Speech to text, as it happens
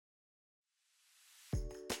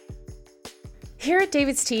Here at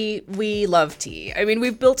David's Tea, we love tea. I mean,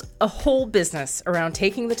 we've built a whole business around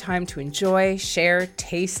taking the time to enjoy, share,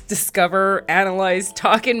 taste, discover, analyze,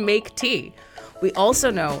 talk, and make tea. We also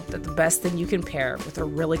know that the best thing you can pair with a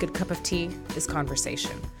really good cup of tea is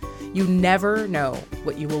conversation. You never know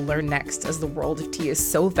what you will learn next, as the world of tea is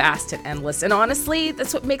so vast and endless, and honestly,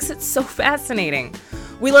 that's what makes it so fascinating.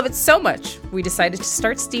 We love it so much, we decided to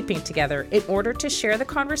start steeping together in order to share the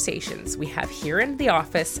conversations we have here in the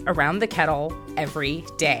office around the kettle every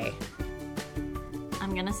day.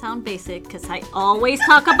 I'm gonna sound basic because I always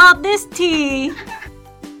talk about this tea.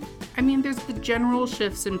 I mean, there's the general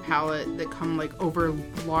shifts in palate that come like over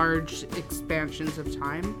large expansions of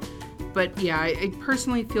time. But yeah, I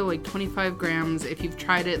personally feel like 25 grams, if you've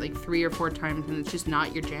tried it like 3 or 4 times and it's just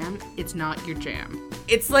not your jam, it's not your jam.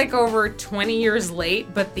 It's like over 20 years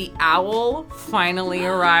late, but the owl finally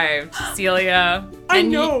arrived, Celia. I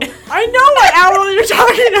know what owl you're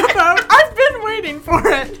talking about. I've been waiting for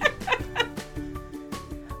it.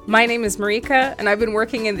 My name is Marika, and I've been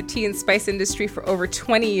working in the tea and spice industry for over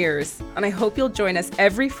 20 years, and I hope you'll join us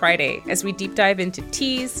every Friday as we deep dive into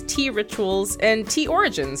teas, tea rituals, and tea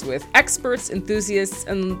origins with experts, enthusiasts,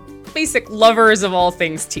 and basic lovers of all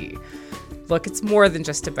things tea. Look, it's more than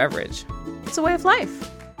just a beverage. It's a way of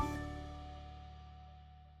life.